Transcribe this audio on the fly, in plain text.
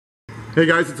Hey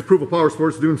guys, it's Approval Power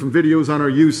Sports doing some videos on our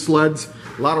used sleds.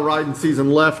 A lot of riding season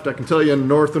left. I can tell you in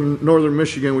northern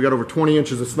Michigan we got over 20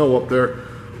 inches of snow up there.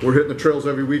 We're hitting the trails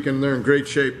every weekend. They're in great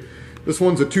shape. This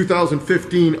one's a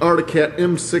 2015 Arctic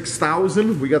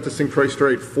M6000. We got this thing priced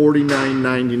right,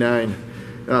 $49.99.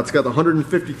 It's got the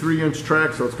 153-inch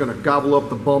track, so it's going to gobble up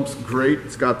the bumps great.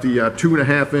 It's got the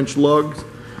 2.5-inch lugs,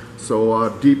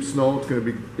 so deep snow. It's going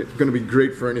to be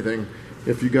great for anything.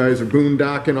 If you guys are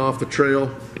boondocking off the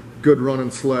trail, good running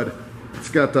sled.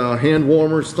 It's got hand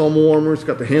warmers, thumb warmers, it's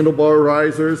got the handlebar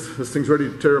risers. This thing's ready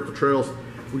to tear up the trails.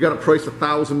 We got a price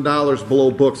 $1,000 below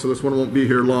book, so this one won't be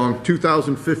here long.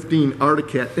 2015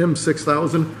 Arctic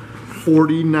M6000,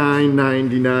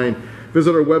 $49.99.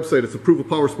 Visit our website, it's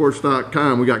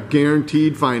approvalpowersports.com. We got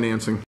guaranteed financing.